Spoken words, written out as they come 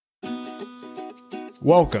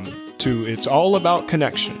Welcome to It's All About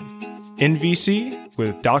Connection, NVC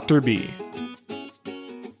with Dr. B.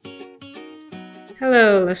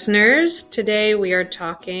 Hello, listeners. Today we are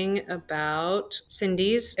talking about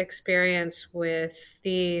Cindy's experience with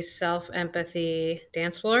the self-empathy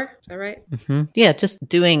dance floor. Is that right? Mm-hmm. Yeah, just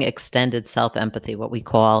doing extended self-empathy, what we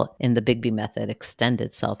call in the Bigby method,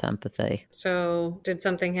 extended self-empathy. So did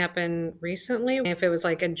something happen recently? If it was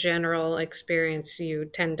like a general experience you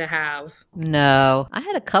tend to have? No, I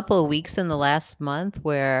had a couple of weeks in the last month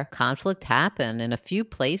where conflict happened in a few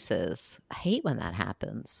places. I hate when that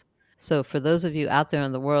happens. So for those of you out there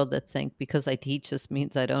in the world that think because I teach this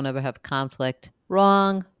means I don't ever have conflict,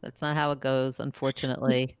 wrong. That's not how it goes,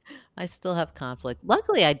 unfortunately. I still have conflict.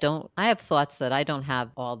 Luckily, I have thoughts that I don't have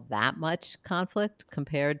all that much conflict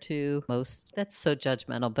compared to most. That's so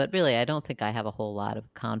judgmental, but really, I don't think I have a whole lot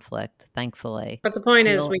of conflict, thankfully. But the point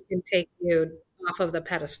is we can take you off of the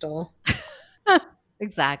pedestal.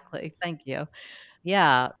 Exactly. Thank you.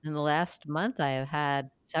 Yeah, in the last month, I have had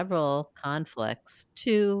several conflicts,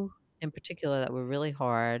 two in particular that were really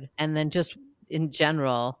hard. And then just in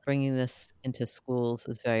general, bringing this into schools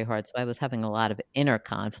is very hard. So I was having a lot of inner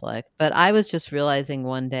conflict. But I was just realizing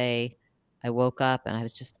one day I woke up and I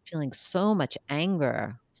was just feeling so much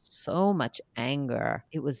anger, so much anger.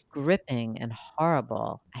 It was gripping and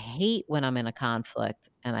horrible. I hate when I'm in a conflict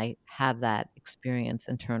and I have that experience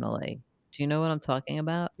internally. Do you know what I'm talking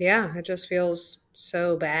about? Yeah, it just feels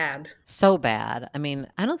so bad. So bad. I mean,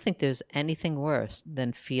 I don't think there's anything worse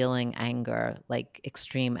than feeling anger, like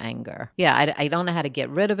extreme anger. Yeah, I don't know how to get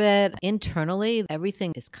rid of it. Internally,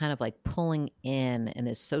 everything is kind of like pulling in and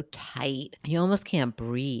is so tight. You almost can't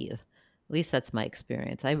breathe. At least that's my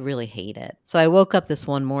experience. I really hate it. So I woke up this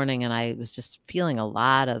one morning and I was just feeling a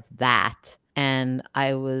lot of that. And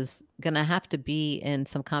I was going to have to be in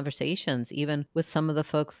some conversations, even with some of the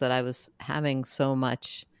folks that I was having so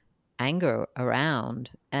much anger around.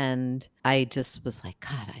 And I just was like,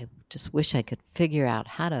 God, I just wish I could figure out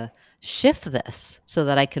how to shift this so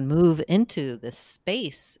that I can move into this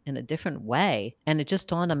space in a different way. And it just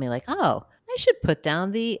dawned on me like, oh, I should put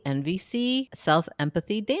down the NVC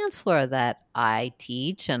self-empathy dance floor that I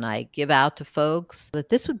teach and I give out to folks, that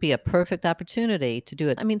this would be a perfect opportunity to do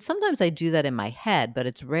it. I mean, sometimes I do that in my head, but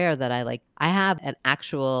it's rare that I have an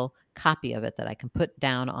actual copy of it that I can put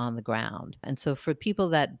down on the ground. And so for people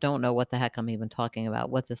that don't know what the heck I'm even talking about,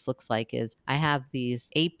 what this looks like is I have these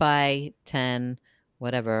 8 by 10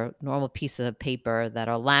 whatever normal pieces of paper that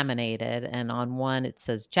are laminated, and on one it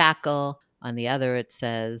says jackal, on the other it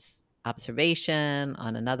says observation,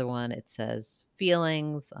 on another one it says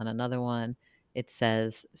feelings, on another one it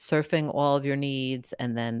says surfing all of your needs,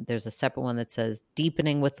 and then there's a separate one that says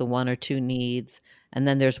deepening with the one or two needs, and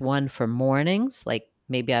then there's one for mornings, like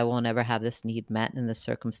maybe I won't ever have this need met in this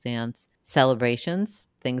circumstance, celebrations,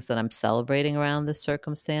 things that I'm celebrating around this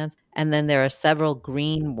circumstance, and then there are several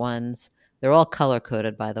green ones. They're all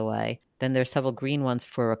color-coded, by the way. Then there's several green ones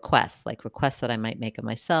for requests, like requests that I might make of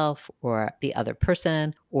myself or the other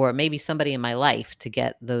person, or maybe somebody in my life to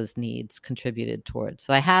get those needs contributed towards.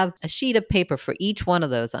 So I have a sheet of paper for each one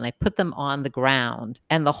of those, and I put them on the ground.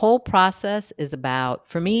 And the whole process is about,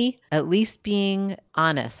 for me, at least being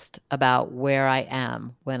honest about where I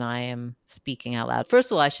am when I am speaking out loud.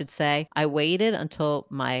 First of all, I should say I waited until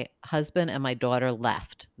my husband and my daughter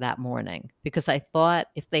left that morning because I thought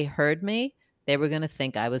if they heard me, they were going to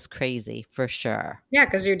think I was crazy for sure. Yeah,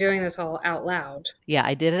 because you're doing this all out loud. Yeah,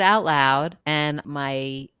 I did it out loud. And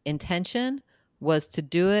my intention was to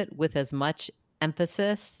do it with as much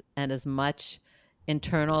emphasis and as much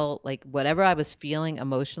internal, like whatever I was feeling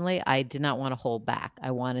emotionally, I did not want to hold back.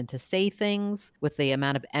 I wanted to say things with the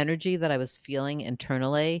amount of energy that I was feeling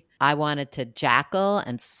internally. I wanted to jackal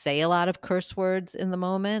and say a lot of curse words in the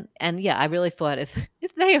moment. And yeah, I really thought if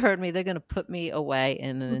they heard me, they're going to put me away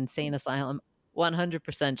in an insane asylum.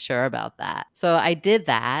 100% sure about that. So I did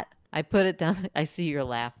that. I put it down. I see you're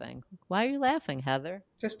laughing. Why are you laughing, Heather?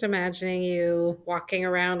 Just imagining you walking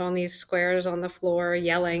around on these squares on the floor,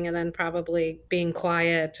 yelling, and then probably being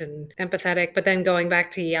quiet and empathetic, but then going back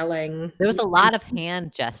to yelling. There was a lot of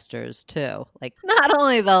hand gestures too. Like not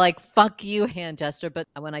only the like fuck you hand gesture, but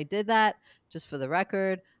when I did that, just for the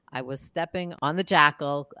record, I was stepping on the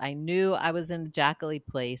jackal. I knew I was in the jackally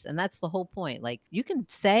place. And that's the whole point. Like you can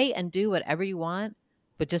say and do whatever you want,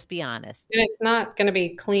 but just be honest. And it's not going to be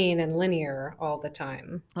clean and linear all the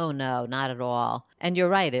time. Oh, no, not at all. And you're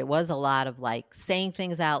right. It was a lot of like saying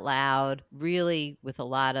things out loud, really with a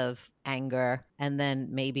lot of anger. And then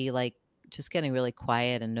maybe like just getting really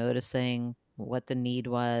quiet and noticing what the need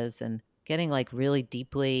was and getting like really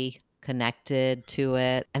deeply connected to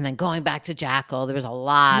it. And then going back to Jackal, there was a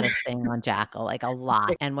lot of staying on Jackal, like a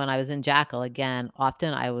lot. And when I was in Jackal, again,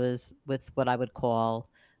 often I was with what I would call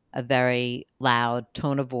a very loud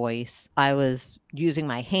tone of voice. I was using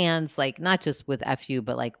my hands, like not just with FU,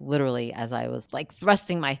 but like literally as I was like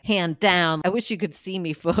thrusting my hand down. I wish you could see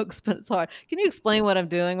me, folks, but it's hard. Can you explain what I'm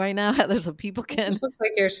doing right now, Heather, so people can? It just looks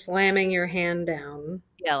like you're slamming your hand down.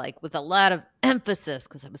 Yeah, like with a lot of emphasis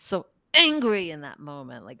because I was so angry in that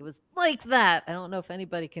moment. Like it was like that. I don't know if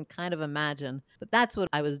anybody can kind of imagine, but that's what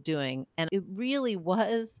I was doing. And it really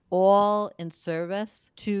was all in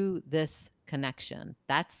service to this connection.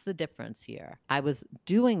 That's the difference here. I was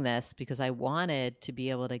doing this because I wanted to be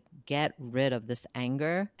able to get rid of this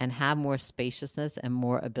anger and have more spaciousness and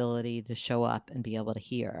more ability to show up and be able to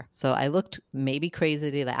hear. So I looked maybe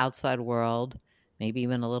crazy to the outside world, maybe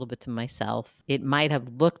even a little bit to myself. It might have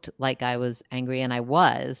looked like I was angry, and I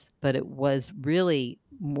was, but it was really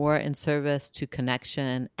more in service to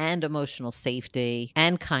connection and emotional safety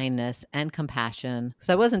and kindness and compassion. Because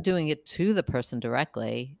I wasn't doing it to the person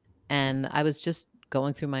directly. And I was just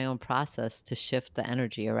going through my own process to shift the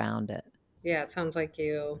energy around it. Yeah, it sounds like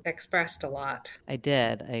you expressed a lot. I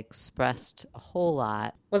did. I expressed a whole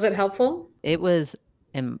lot. Was it helpful? It was,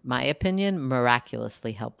 in my opinion,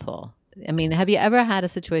 miraculously helpful. I mean, have you ever had a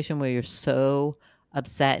situation where you're so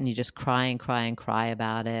upset and you just cry and cry and cry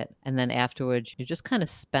about it, and then afterwards you're just kind of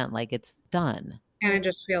spent, like it's done? Kind of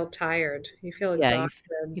just feel tired. You feel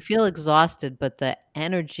exhausted. You feel exhausted, but the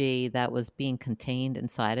energy that was being contained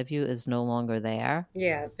inside of you is no longer there.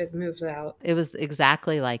 Yeah, it moves out. It was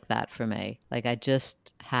exactly like that for me. Like I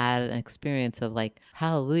just had an experience of like,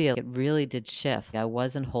 hallelujah, it really did shift. I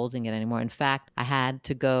wasn't holding it anymore. In fact, I had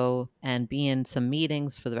to go and be in some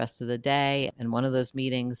meetings for the rest of the day. And one of those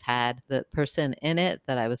meetings had the person in it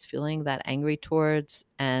that I was feeling that angry towards.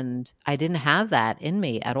 And I didn't have that in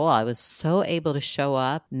me at all. I was so able to show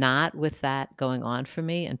up, not with that going on for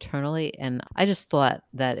me internally. And I just thought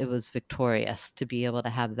that it was victorious to be able to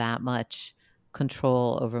have that much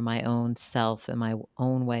control over my own self and my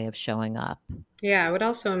own way of showing up. Yeah, I would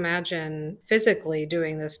also imagine physically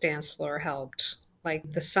doing this dance floor helped.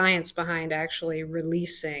 Like the science behind actually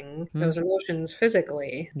releasing those emotions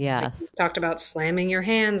physically. Yes. Like you talked about slamming your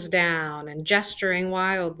hands down and gesturing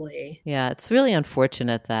wildly. Yeah, it's really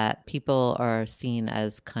unfortunate that people are seen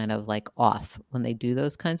as kind of like off when they do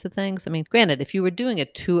those kinds of things. I mean, granted, if you were doing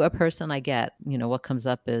it to a person, I get, what comes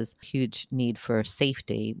up is huge need for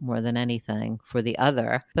safety more than anything for the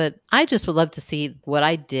other. But I just would love to see what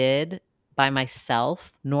I did by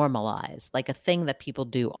myself normalize, like a thing that people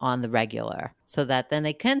do on the regular, so that then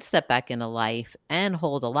they can step back into life and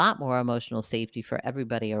hold a lot more emotional safety for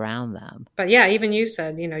everybody around them. But yeah, even you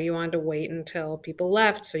said, you wanted to wait until people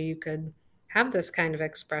left so you could have this kind of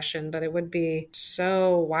expression, but it would be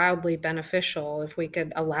so wildly beneficial if we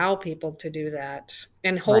could allow people to do that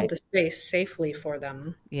and hold the space safely for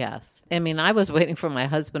them. Yes. I mean, I was waiting for my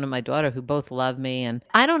husband and my daughter, who both love me. And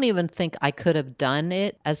I don't even think I could have done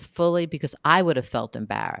it as fully because I would have felt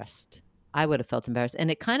embarrassed.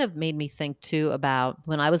 And it kind of made me think too about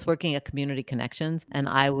when I was working at Community Connections and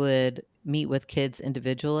I would meet with kids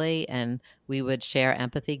individually and we would share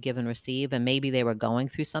empathy, give and receive, and maybe they were going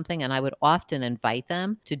through something. And I would often invite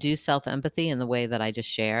them to do self-empathy in the way that I just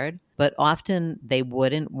shared. But often they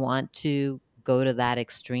wouldn't want to go to that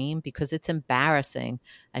extreme because it's embarrassing,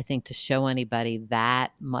 I think, to show anybody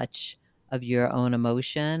that much of your own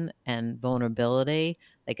emotion and vulnerability.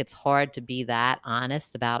 Like it's hard to be that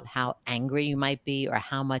honest about how angry you might be or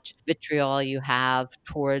how much vitriol you have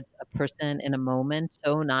towards a person in a moment.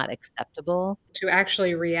 So not acceptable. To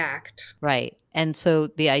actually react. Right. And so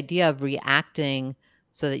the idea of reacting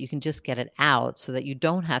so that you can just get it out so that you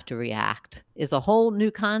don't have to react is a whole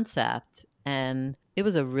new concept. And it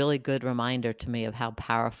was a really good reminder to me of how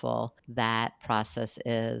powerful that process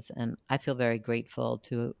is. And I feel very grateful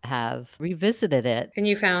to have revisited it. And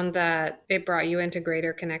you found that it brought you into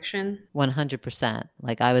greater connection? 100%.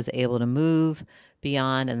 Like I was able to move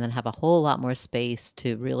beyond and then have a whole lot more space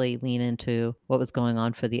to really lean into what was going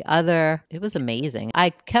on for the other. It was amazing.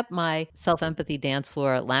 I kept my self-empathy dance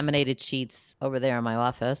floor laminated sheets over there in my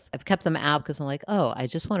office. I've kept them out because I'm like, I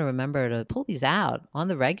just want to remember to pull these out on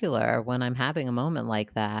the regular when I'm having a moment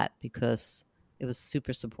like that because it was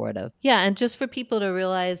super supportive. Yeah. And just for people to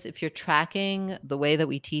realize, if you're tracking the way that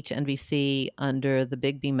we teach NVC under the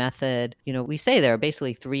Big B method, we say there are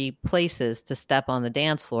basically 3 places to step on the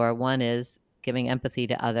dance floor. One is giving empathy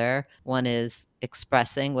to other. One is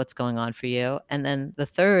expressing what's going on for you. And then the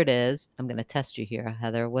third is, I'm going to test you here,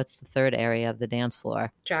 Heather. What's the third area of the dance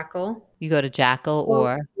floor? Jackal. You go to Jackal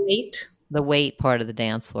or wait. The wait part of the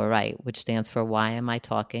dance floor, right, which stands for why am I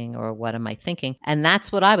talking or what am I thinking? And that's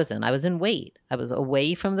what I was in. I was in wait. I was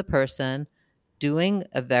away from the person doing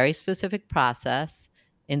a very specific process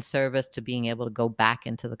in service to being able to go back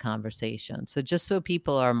into the conversation. So just so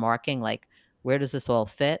people are marking like, where does this all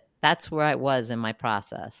fit? That's where I was in my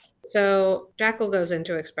process. So Jackal goes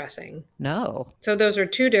into expressing. No. So those are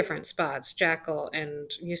two different spots, Jackal,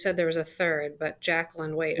 and you said there was a third, but Jackal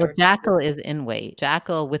and wait. Well, Jackal is in wait.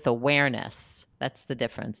 Jackal with awareness. That's the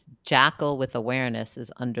difference. Jackal with awareness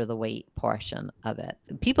is under the wait portion of it.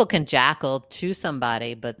 People can jackal to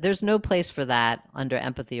somebody, but there's no place for that under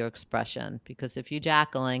empathy or expression, because if you're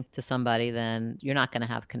jackaling to somebody, then you're not going to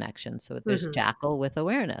have connection. So there's jackal with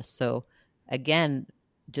awareness. So again,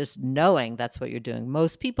 just knowing that's what you're doing.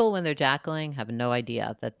 Most people, when they're jackling, have no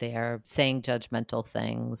idea that they're saying judgmental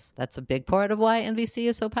things. That's a big part of why NVC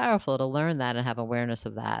is so powerful, to learn that and have awareness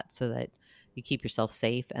of that so that you keep yourself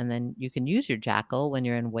safe. And then you can use your jackal when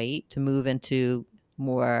you're in wait to move into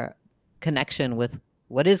more connection with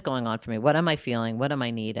what is going on for me. What am I feeling? What am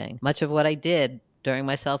I needing? Much of what I did during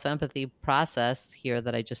my self-empathy process here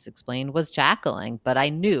that I just explained was jackaling, but I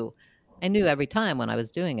knew every time when I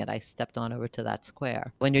was doing it, I stepped on over to that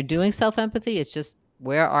square. When you're doing self-empathy, it's just,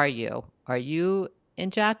 where are you? Are you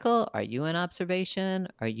in jackal? Are you in observation?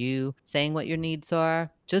 Are you saying what your needs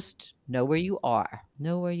are? Just know where you are.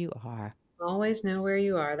 Know where you are. Always know where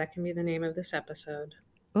you are. That can be the name of this episode.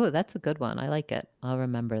 Oh, that's a good one. I like it. I'll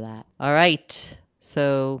remember that. All right.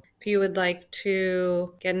 So if you would like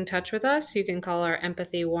to get in touch with us, you can call our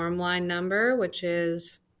Empathy Warm Line number, which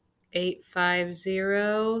is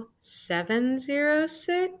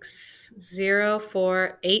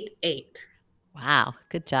 850-706-0488. Wow.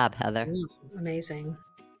 Good job, Heather. Amazing.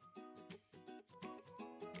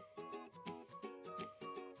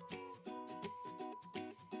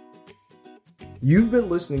 You've been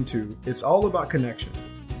listening to It's All About Connection,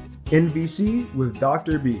 NVC with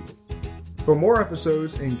Dr. B. For more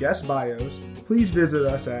episodes and guest bios, please visit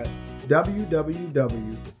us at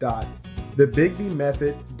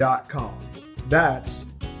www.thebigbmethod.com. That's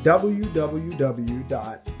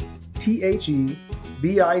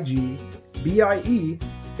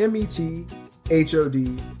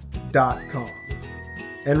www.thebigbmethod.com.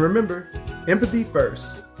 And remember, empathy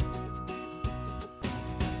first,